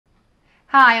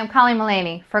Hi, I'm Colleen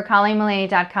Mullaney for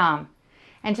ColleenMullaney.com,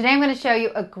 and today I'm going to show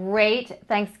you a great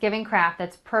Thanksgiving craft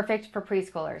that's perfect for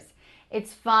preschoolers.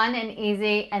 It's fun and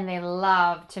easy, and they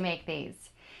love to make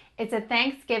these. It's a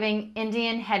Thanksgiving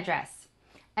Indian headdress,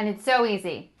 and it's so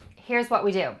easy. Here's what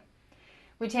we do.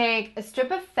 We take a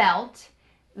strip of felt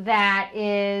that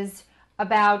is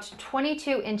about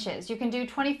 22 inches. You can do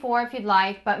 24 if you'd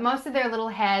like, but most of their little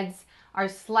heads are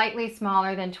slightly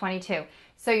smaller than 22,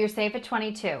 so you're safe at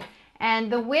 22.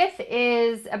 And the width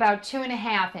is about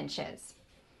 2.5 inches.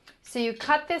 So you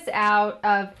cut this out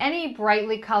of any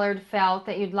brightly colored felt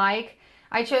that you'd like.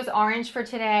 I chose orange for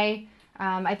today.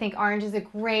 I think orange is a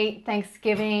great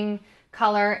Thanksgiving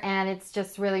color, and it's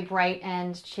just really bright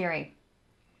and cheery.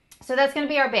 So that's going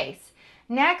to be our base.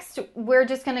 Next, we're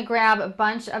just going to grab a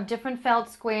bunch of different felt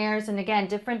squares, and again,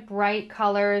 different bright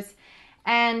colors.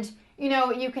 And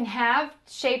you can have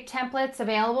shape templates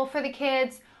available for the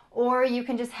kids, or you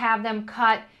can just have them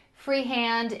cut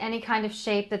freehand any kind of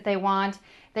shape that they want.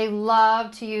 They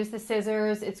love to use the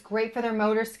scissors. It's great for their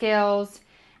motor skills,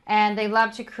 and they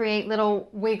love to create little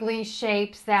wiggly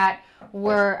shapes that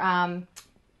were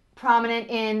prominent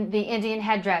in the Indian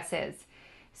headdresses.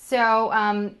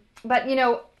 So, but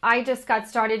I just got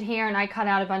started here, and I cut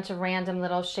out a bunch of random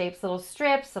little shapes, little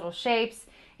strips, little shapes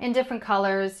in different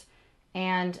colors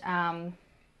and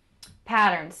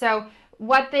patterns. So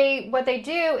what they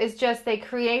do is just they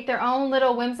create their own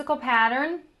little whimsical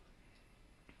pattern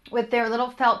with their little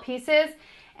felt pieces,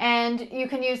 and you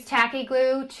can use tacky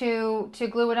glue to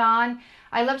glue it on.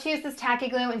 I love to use this tacky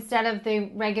glue instead of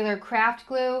the regular craft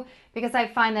glue because I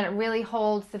find that it really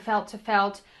holds the felt to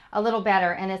felt a little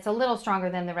better, and it's a little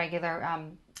stronger than the regular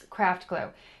craft glue.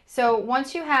 So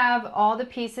once you have all the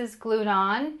pieces glued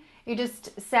on, you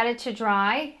just set it to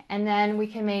dry, and then we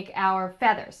can make our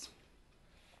feathers.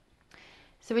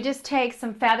 So we just take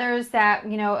some feathers that,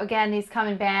 again, these come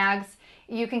in bags.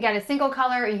 You can get a single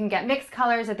color, or you can get mixed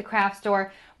colors at the craft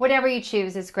store. Whatever you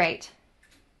choose is great.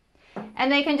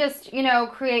 And they can just,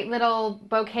 create little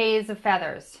bouquets of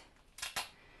feathers.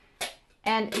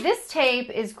 And this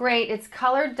tape is great. It's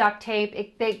colored duct tape.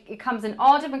 It comes in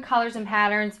all different colors and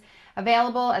patterns,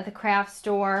 available at the craft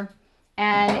store,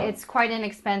 and it's quite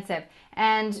inexpensive.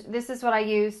 And this is what I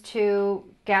use to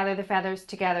gather the feathers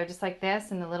together, just like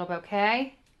this in the little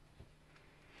bouquet.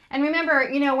 And remember,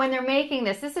 when they're making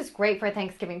this is great for a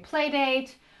Thanksgiving play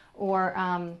date, or,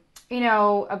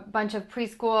 a bunch of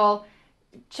preschool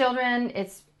children.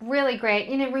 It's really great.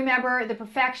 Remember, the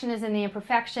perfection is in the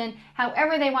imperfection.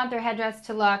 However they want their headdress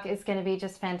to look is going to be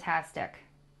just fantastic.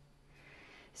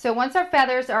 So once our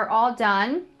feathers are all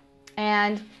done,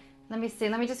 and let me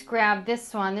just grab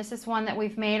this one. This is one that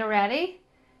we've made already.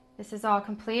 This is all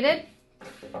completed.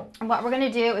 And what we're going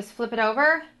to do is flip it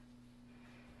over.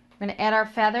 We're going to add our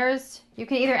feathers. You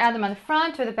can either add them on the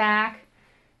front or the back.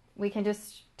 We can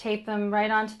just tape them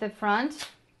right onto the front.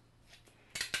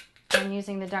 I'm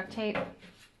using the duct tape.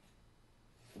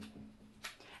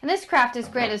 And this craft is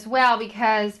great as well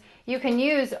because you can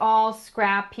use all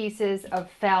scrap pieces of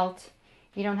felt.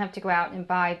 You don't have to go out and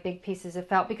buy big pieces of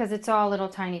felt because it's all little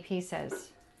tiny pieces.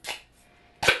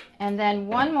 And then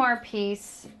one more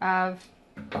piece of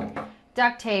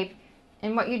duct tape.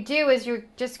 And what you do is you're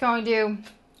just going to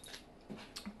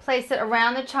place it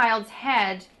around the child's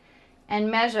head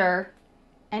and measure,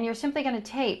 and you're simply going to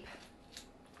tape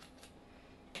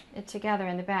it together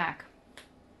in the back.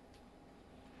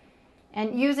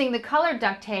 And using the colored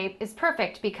duct tape is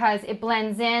perfect because it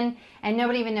blends in and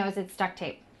nobody even knows it's duct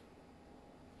tape.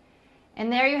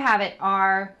 And there you have it,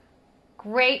 our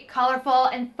great, colorful,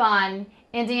 and fun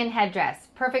Indian headdress,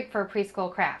 perfect for a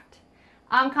preschool craft.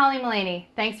 I'm Colleen Mullaney.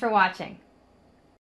 Thanks for watching.